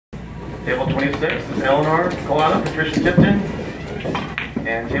Table 26 is Eleanor Colada, Patricia Tipton,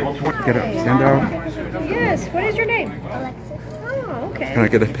 and table 20. Get up, stand out. Yes, what is your name? Alexis. Oh, okay. Can I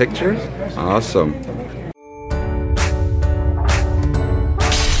get a picture? Awesome.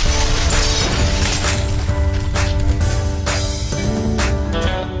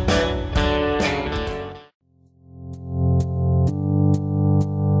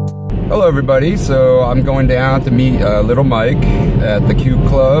 Hello everybody, so I'm going down to meet little Mike at the Cube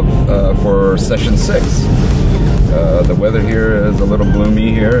Club for session 6. The weather here is a little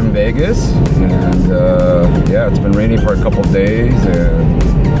gloomy here in Vegas, and yeah, it's been raining for a couple days, and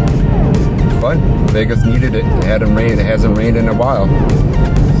fun. Vegas needed it. It hasn't rained in a while.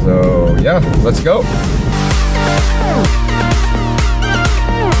 So yeah, let's go.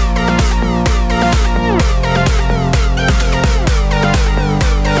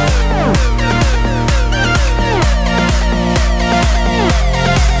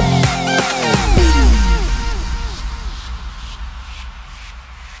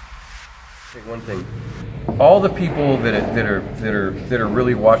 One thing, all the people that are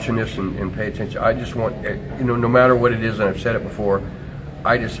really watching this and pay attention, I just want, you know, no matter what it is, and I've said it before,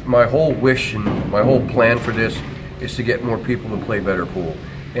 my whole wish and my whole plan for this is to get more people to play better pool,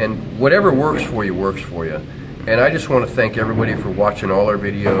 and whatever works for you works for you. And I just want to thank everybody for watching all our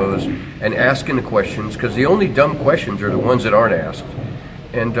videos and asking the questions, because the only dumb questions are the ones that aren't asked.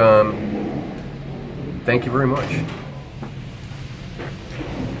 And thank you very much.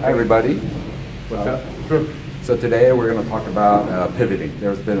 Hi everybody. What's up? So today we're going to talk about pivoting.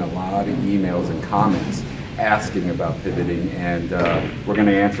 There's been a lot of emails and comments asking about pivoting, and we're going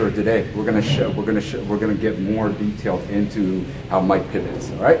to answer it today. We're going to get more detailed into how Mike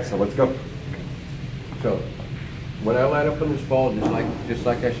pivots. All right, so let's go. So when I line up on this ball, just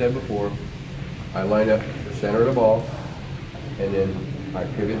like I said before, I line up the center of the ball, and then I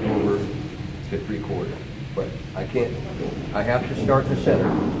pivot over to 3/4. But I can't. I have to start in the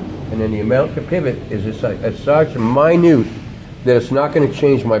center. And then the amount to pivot is such minute that it's not going to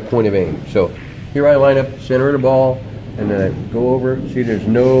change my point of aim. So here I line up the center of the ball, and then I go over. See, there's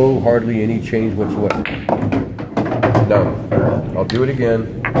hardly any change whatsoever. Done. I'll do it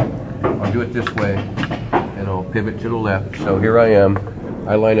again. I'll do it this way, and I'll pivot to the left. So here I am.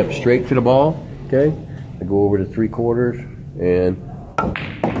 I line up straight to the ball, okay? I go over to 3/4 and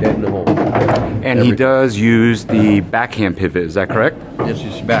dead in the hole. And he does use the backhand pivot, is that correct? This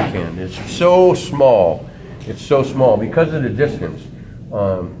is backhand. It's so small. It's so small because of the distance.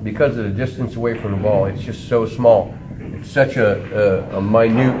 Because of the distance away from the ball, it's just so small. It's such a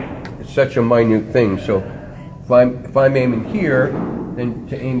minute thing. So if I'm aiming here, then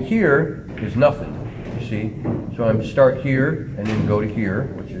to aim here is nothing. You see? So I'm start here and then go to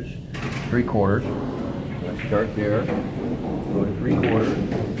here, which is 3/4. So I start there, go to 3/4, and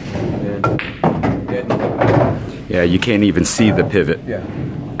dead. Yeah, you can't even see the pivot. Yeah.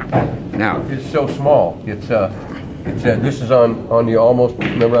 Now It's so small. This is on the almost.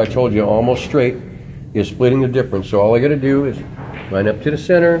 Remember, I told you almost straight is splitting the difference. So all I got to do is line up to the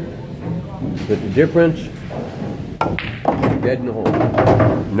center, split the difference, dead in the hole.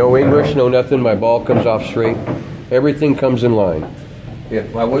 No English, no nothing. My ball comes off straight. Everything comes in line.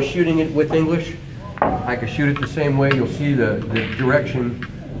 If I was shooting it with English, I could shoot it the same way. You'll see the direction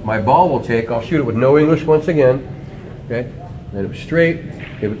my ball will take. I'll shoot it with no English once again. Okay, then it was straight,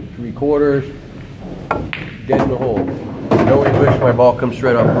 give it 3/4, dead in the hole. No English, my ball comes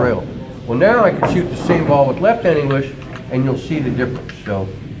straight off the rail. Well, now I can shoot the same ball with left-hand English, and you'll see the difference. So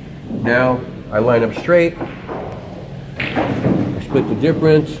now I line up straight, I split the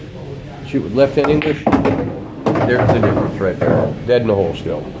difference, shoot with left-hand English. There's the difference right there. Dead in the hole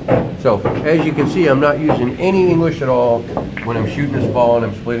still. So as you can see, I'm not using any English at all when I'm shooting this ball and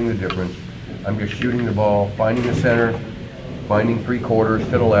I'm splitting the difference. I'm just shooting the ball, finding the center, finding 3/4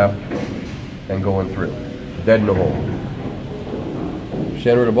 to the left, and going through. Dead in the hole.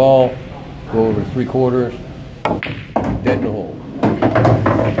 Center of the ball, go over 3/4, dead in the hole.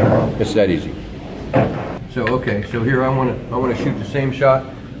 It's that easy. So okay, so here I want to shoot the same shot.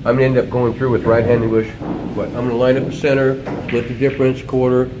 I'm going to end up going through with right-hand English, but I'm going to line up the center, split the difference,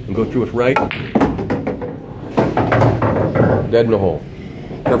 1/4, and go through with right. Dead in the hole.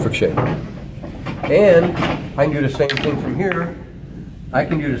 Perfect shape. And I can do the same thing from here. I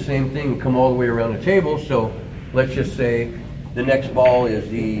can do the same thing and come all the way around the table. So let's just say the next ball is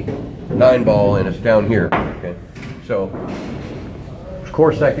the 9 ball and it's down here. Okay. So of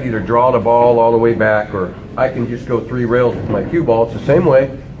course I could either draw the ball all the way back, or I can just go 3 rails with my cue ball. It's the same way.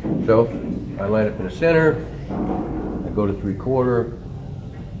 So I line up in the center, I go to 3/4,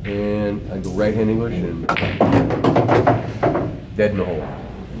 and I go right-hand English and dead in the hole.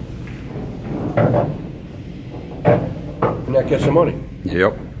 And that gets some money.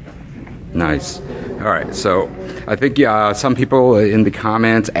 Yep. Nice. All right. So I think some people in the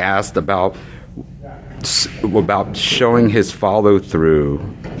comments asked about showing his follow through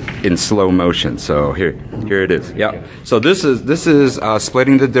in slow motion. So here it is. Yeah. So this is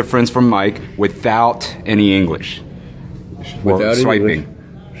splitting the difference from Mike without any English. Without any swiping.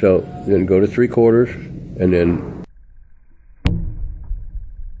 English. So then go to 3/4 and then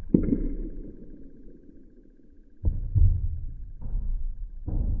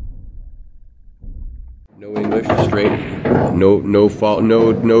no English, straight. No fault.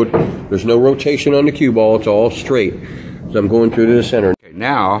 No. There's no rotation on the cue ball. It's all straight. So I'm going through to the center. Okay,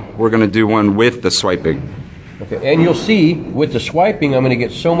 now we're going to do one with the swiping. Okay, and you'll see with the swiping, I'm going to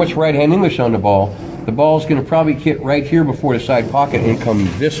get so much right-hand English on the ball. The ball's going to probably hit right here before the side pocket and come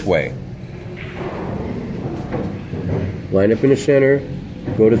this way. Line up in the center.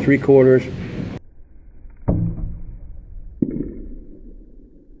 Go to 3/4.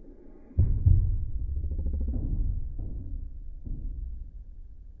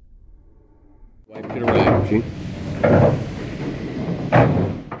 Wipe to the right, see?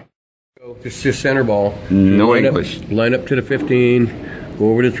 Go, just center ball. No English. Line up to the 15, go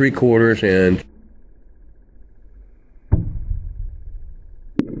over to 3/4 and...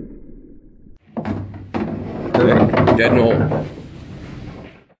 Dead in the hole.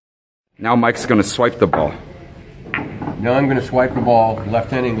 Now Mike's going to swipe the ball. Now I'm going to swipe the ball,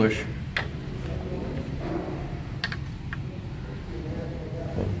 left-hand English.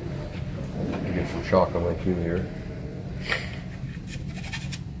 Get some chalk on my cue here.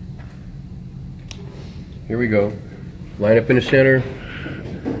 Here we go. Line up in the center.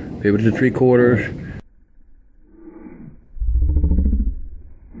 Pivot to 3/4.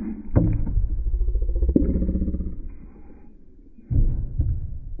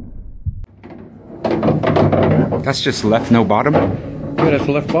 That's just left, no bottom? Yeah, that's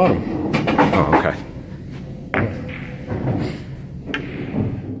the left bottom. Oh, okay.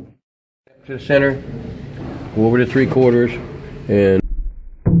 To the center. Go over to 3/4 and...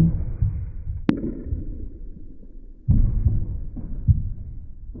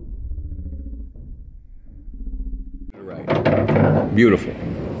 Right. Beautiful.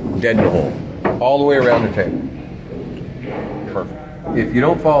 Dead in the hole. All the way around the table. Perfect. If you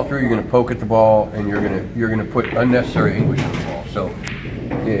don't follow through, you're going to poke at the ball, and you're going to put unnecessary English on the ball. So,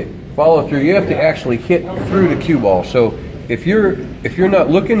 follow through. You have to actually hit through the cue ball. So, if you're not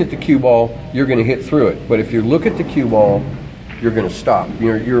looking at the cue ball, you're going to hit through it. But if you look at the cue ball, you're going to stop.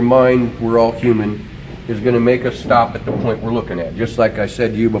 Your mind, we're all human, is going to make us stop at the point we're looking at. Just like I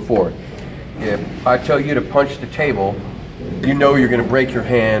said to you before, if I tell you to punch the table, you know you're going to break your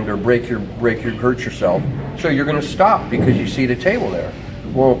hand or hurt yourself. So you're going to stop because you see the table there.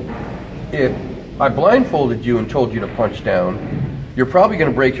 Well, if I blindfolded you and told you to punch down, you're probably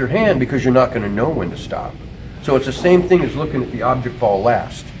going to break your hand because you're not going to know when to stop. So it's the same thing as looking at the object ball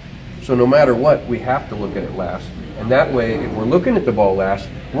last. So no matter what, we have to look at it last. And that way, if we're looking at the ball last,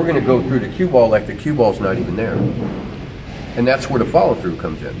 we're going to go through the cue ball like the cue ball's not even there. And that's where the follow through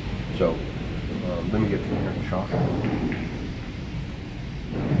comes in. So let me get the chalk.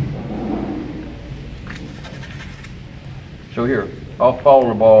 So here, I'll follow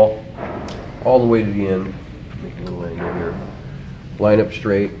the ball all the way to the end. Make a little angle here. Line up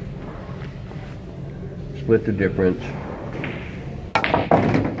straight. Split the difference.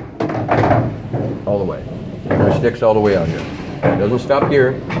 All the way. It sticks all the way out here. It doesn't stop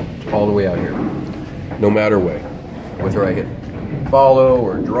here, all the way out here. No matter way. Whether I hit follow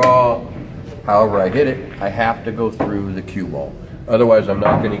or draw, however I hit it, I have to go through the cue ball. Otherwise, I'm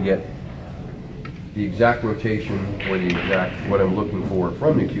not going to get the exact rotation or the exact what I'm looking for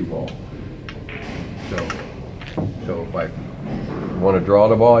from the cue ball. So if I want to draw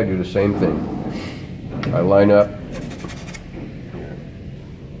the ball, I do the same thing. I line up.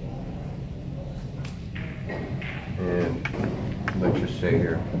 And let's just say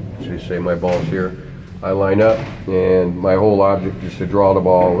here, let's say my ball's here. I line up, and my whole object is to draw the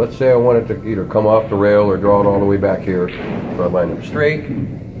ball. Let's say I want it to either come off the rail or draw it all the way back here. So I line up straight.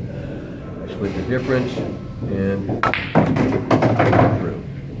 Split the difference and through.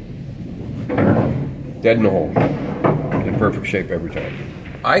 Dead in the hole. In perfect shape every time.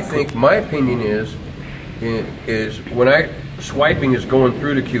 I think my opinion is when swiping is going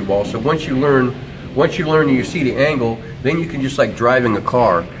through the cue ball. So once you learn and you see the angle, then you can just like driving a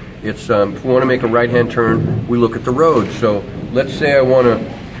car. It's if we want to make a right-hand turn, we look at the road. So let's say I want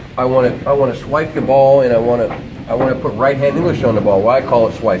to swipe the ball and I want to put right-hand English on the ball. Well, I call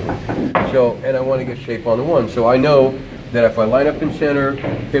it swiping. So, and I want to get shape on the one. So I know that if I line up in center,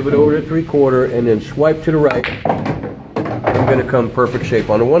 pivot over to 3/4, and then swipe to the right, I'm going to come perfect shape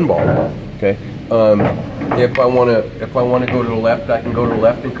on a 1 ball. Okay. If I want to go to the left, I can go to the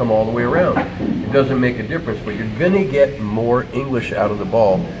left and come all the way around. It doesn't make a difference, but you're going to get more English out of the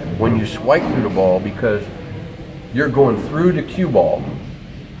ball when you swipe through the ball, because you're going through the cue ball.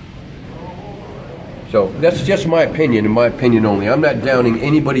 So that's just my opinion, and my opinion only. I'm not downing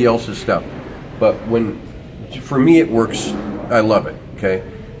anybody else's stuff, but for me it works. I love it. Okay.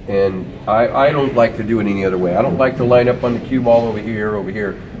 And I don't like to do it any other way. I don't like to line up on the cue ball over here.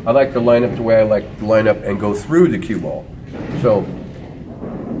 I like to line up the way I like to line up and go through the cue ball. So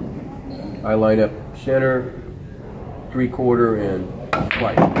I line up center, 3/4, and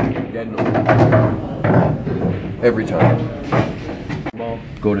swipe. Dead no. Every time.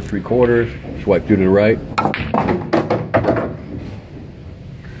 Go to 3/4, swipe through to the right.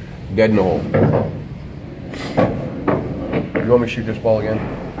 Dead in the hole. You want me to shoot this ball again?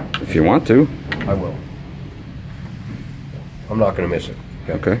 If you want to. I will. I'm not going to miss it.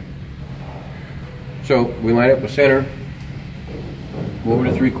 Okay. So we line up with center, go over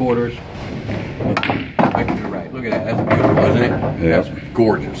to 3/4, right to the right. Look at that. That's beautiful, isn't it? Yeah. That's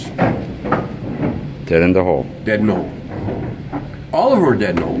gorgeous. Dead in the hole. Dead in the hole. All of them are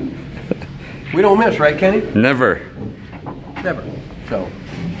dead in the hole. We don't miss, right, Kenny? Never. Never. So,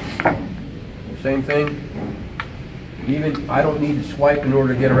 same thing. Even I don't need to swipe in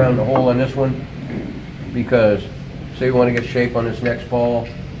order to get around the hole on this one, because say we want to get shape on this next ball,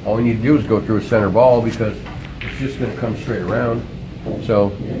 all we need to do is go through a center ball, because it's just going to come straight around.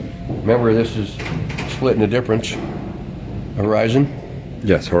 So remember, this is splitting the difference. Horizon.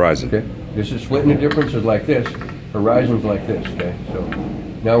 Yes, horizon. Okay. This is splitting the difference is like this. Horizon's like this. Okay. So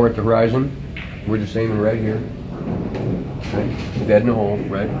now we're at the horizon. We're just aiming right here. Okay. Dead in the hole.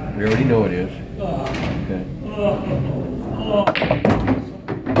 Right. We already know it is. Okay.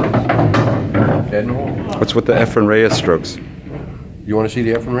 Dead in the hole. What's with the F and Reyes strokes? You want to see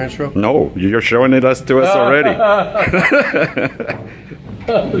the F and Reyes stroke? No, you're showing it to us already. I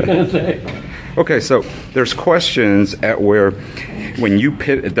was gonna say. Okay, so there's questions at where when you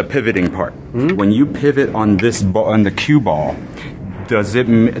pivot, the pivoting part. When you pivot on this ball, on the cue ball, does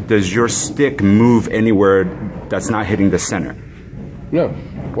your stick move anywhere that's not hitting the center? No.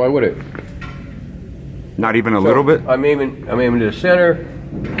 Why would it? Not even a little bit? I'm aiming to the center.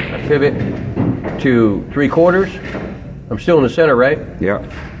 I pivot to 3/4. I'm still in the center, right? Yeah.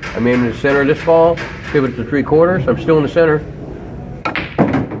 I'm aiming to the center of this ball. Pivot to 3/4. I'm still in the center.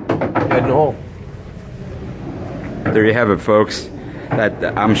 Dead in the hole. There you have it, folks.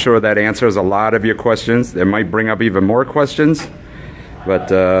 I'm sure that answers a lot of your questions. It might bring up even more questions, but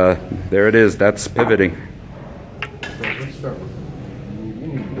there it is. That's pivoting. Let's start with you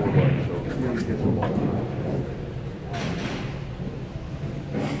need more light, so you need to get some light.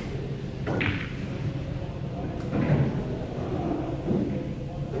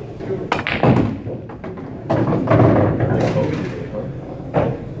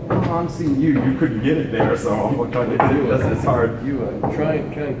 I'm seeing you. You couldn't get it there, so I'm trying to do this. It's hard. You try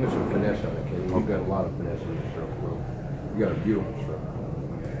and put some finesse on it, Kenny. You've got a lot of finesse in your stroke, bro. You got a beautiful stroke.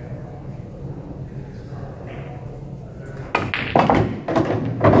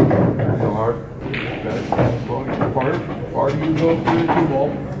 So hard. Far do you go through the cue ball?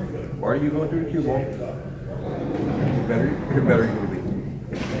 Far do you go through the cue ball? The better you're going to be.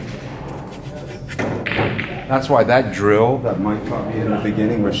 That's why that drill that Mike taught me in the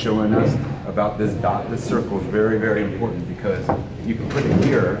beginning was showing us about this dot, this circle is very, very important, because you can put it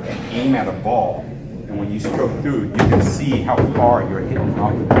here and aim at a ball, and when you stroke through, you can see how far you're hitting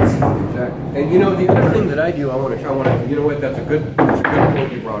off of this spot. Exactly. And you know, the other thing that I do, I want to, you know what, that's a good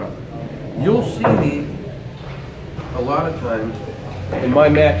point you brought up. You'll see me a lot of times in my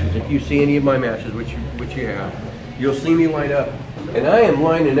matches, if you see any of my matches, which you have, you'll see me line up, and I am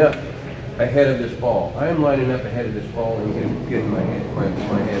lining up ahead of this ball. I am lining up ahead of this ball and getting my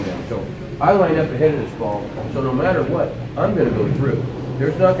hand down. So I line up ahead of this ball, so no matter what, I'm going to go through.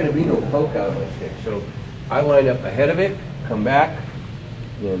 There's not going to be no poke out of my stick. So I line up ahead of it, come back,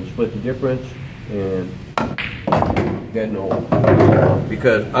 and split the difference, and dead in the hole.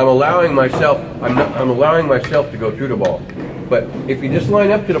 Because I'm allowing myself to go through the ball. But if you just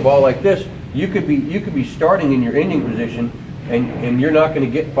line up to the ball like this, you could be starting in your ending position, and you're not going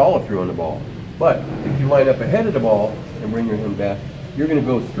to get follow through on the ball. But if you line up ahead of the ball and bring your hand back, you're going to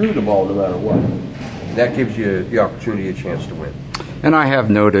go through the ball no matter what. That gives you the opportunity, a chance to win. And I have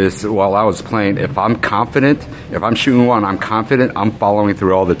noticed while I was playing, if I'm confident, if I'm shooting one, I'm confident, I'm following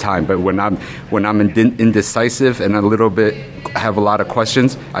through all the time. But when I'm indecisive and a little bit have a lot of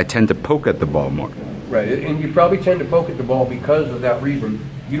questions, I tend to poke at the ball more. Right, and you probably tend to poke at the ball because of that reason.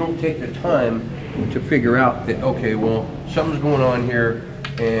 You don't take the time to figure out that, okay, well, something's going on here,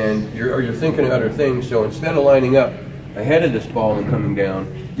 and you're thinking of other things. So instead of lining up ahead of this ball and coming down,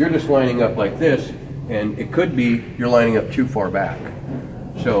 you're just lining up like this, and it could be you're lining up too far back.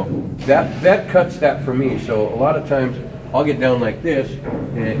 So that cuts that for me. So a lot of times I'll get down like this,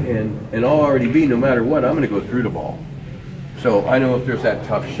 and I'll already be, no matter what, I'm going to go through the ball. So I know if there's that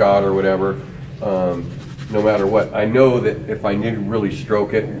tough shot or whatever, no matter what, I know that if I need to really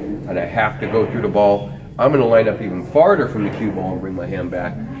stroke it and I have to go through the ball, I'm going to line up even farther from the cue ball and bring my hand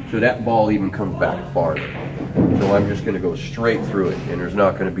back so that ball even comes back farther. So I'm just going to go straight through it, and there's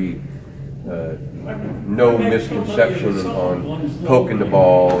not going to be no misconception on poking the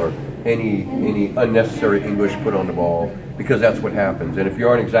ball or any unnecessary English put on the ball, because that's what happens. And if you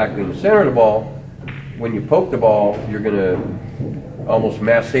aren't exactly in the center of the ball, when you poke the ball, you're going to almost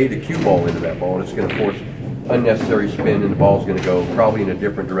masse the cue ball into that ball, and it's going to force unnecessary spin, and the ball's going to go probably in a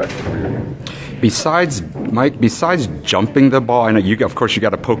different direction for you. Besides, Mike, besides jumping the ball, I know you, of course, you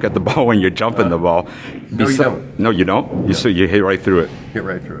got to poke at the ball when you're jumping the ball. No, you don't. No, you don't? No. So you hit right through it? Hit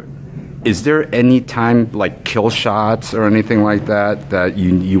right through it. Is there any time, like kill shots or anything like that, that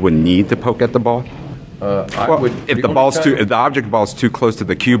you would need to poke at the ball? If the object ball's too close to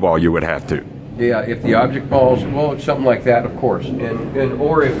the cue ball, you would have to. Yeah, if the object ball's, well, it's something like that, of course, and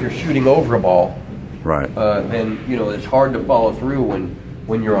or if you're shooting over a ball, right? Then it's hard to follow through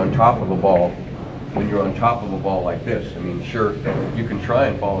when you're on top of a ball. When you're on top of a ball like this, I mean, sure, you can try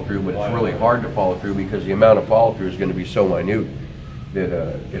and follow through, but it's really hard to follow through because the amount of follow through is going to be so minute that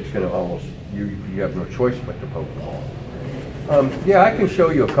it's going to almost, you have no choice but to poke the ball. Yeah, I can show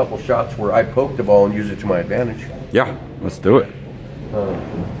you a couple shots where I poke the ball and use it to my advantage. Yeah, let's do it.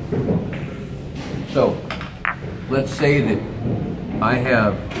 So, let's say that I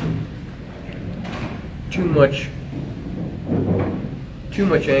have too much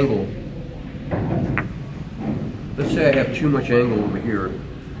angle. Let's say I have too much angle over here,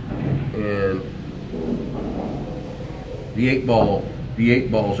 and the eight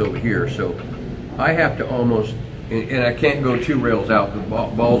ball's over here. So I have to almost, and I can't go 2 rails out. The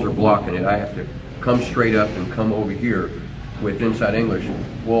balls are blocking it. I have to come straight up and come over here with inside English.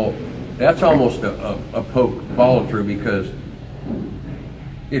 Well, that's almost a poke follow through, because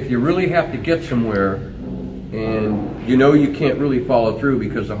if you really have to get somewhere and you can't really follow through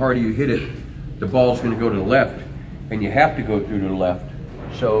because the harder you hit it, the ball's going to go to the left, and you have to go through to the left.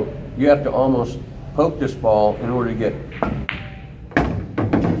 So you have to almost poke this ball in order to get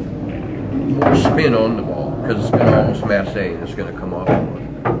more spin on the ball, because it's going to almost masse and it's going to come off.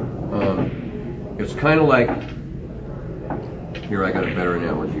 It's kind of like, here, I got a better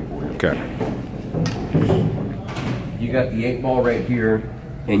analogy for you. Okay. You got the 8 ball right here,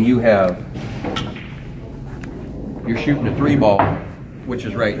 and you're shooting a 3 ball, which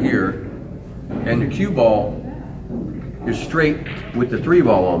is right here, and the cue ball is straight with the 3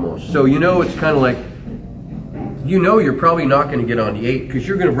 ball almost. So it's kind of like, you're probably not going to get on the 8 because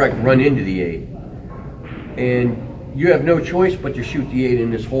you're going to run into the 8. And you have no choice but to shoot the 8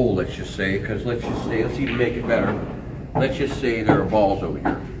 in this hole, let's just say, because let's even make it better. Let's just say there are balls over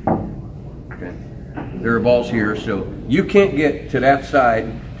here. Okay. There are balls here, so you can't get to that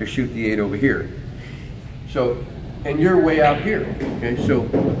side to shoot the 8 over here. So, and you're way out here. Okay, so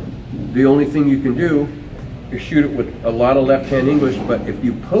the only thing you can do is shoot it with a lot of left-hand English, but if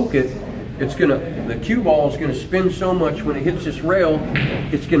you poke it, the cue ball is gonna spin so much when it hits this rail,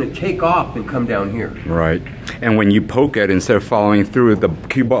 it's gonna take off and come down here. Right. And when you poke it, instead of following through, the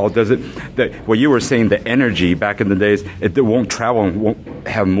cue ball what you were saying, the energy back in the days, it won't travel and won't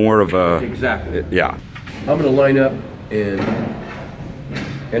have more of a... Exactly. Yeah. I'm gonna line up and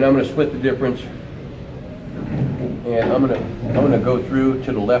I'm gonna split the difference, and I'm gonna go through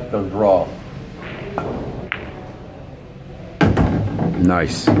to the left on draw.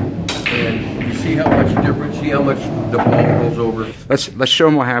 Nice. And you see how much difference, see how much the ball rolls over. Let's show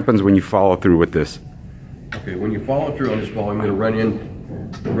them what happens when you follow through with this. Okay, when you follow through on this ball, I'm going to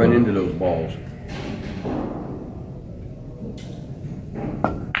run into those balls.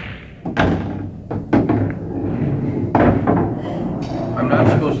 I'm not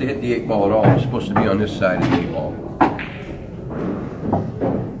supposed to hit the 8 ball at all. I'm supposed to be on this side of the 8 ball.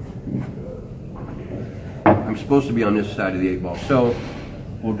 I'm supposed to be on this side of the 8 ball. So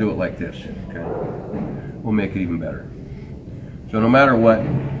we'll do it like this, okay? We'll make it even better. So no matter what,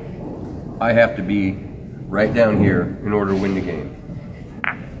 I have to be right down here in order to win the game.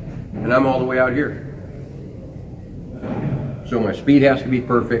 And I'm all the way out here. So my speed has to be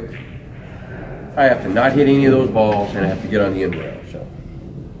perfect. I have to not hit any of those balls, and I have to get on the end rail. So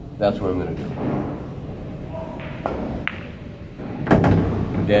that's what I'm going to do.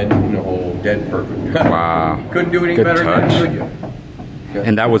 dead in the hole, dead perfect. Wow. Couldn't do any Good better than touch. that, could you? Okay.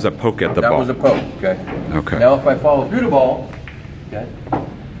 And that was a poke at the That ball. was a poke, okay? Okay. Now if I follow through the ball, okay,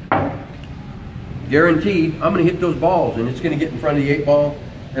 guaranteed I'm going to hit those balls and it's going to get in front of the 8 ball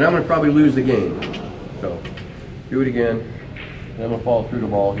and I'm going to probably lose the game. So, do it again. And I'm going to follow through the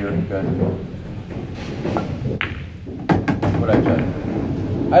ball here, okay? What I tell you?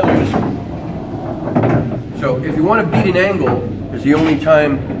 I lose. So if you want to beat an angle, is the only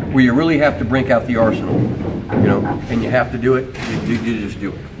time where you really have to break out the arsenal, you know, and you have to do it, you just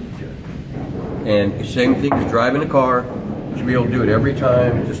do it. And the same thing as driving a car, you should be able to do it every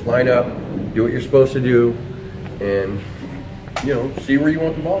time, just line up, do what you're supposed to do, and, you know, see where you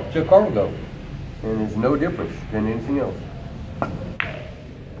want the car to go. And there's no difference than anything else.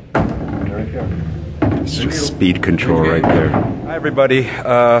 Right there. It's just speed control right there. Hi everybody.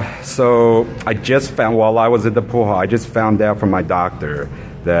 So I just found, while I was at the pool hall, I just found out from my doctor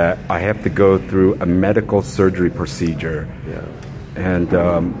that I have to go through a medical surgery procedure. Yeah. And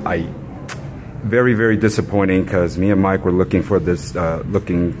very, very disappointing because me and Mike were looking for this,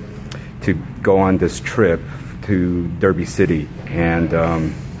 looking to go on this trip to Derby City. And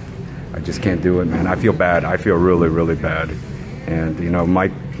I just can't do it, man. I feel bad. I feel really, really bad. And, you know,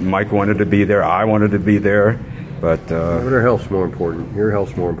 Mike wanted to be there. I wanted to be there. But our health's more important. Your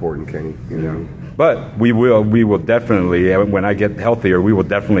health's more important, Kenny. You know. But we will definitely, when I get healthier, we will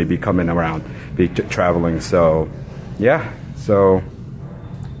definitely be coming around, be traveling. So, yeah. So.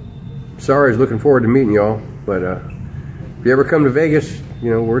 Sorry, I was looking forward to meeting y'all. But if you ever come to Vegas, you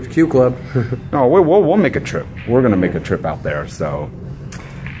know, we're at the Q Club. No, we'll make a trip. We're going to make a trip out there. So,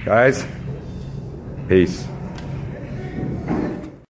 guys, peace.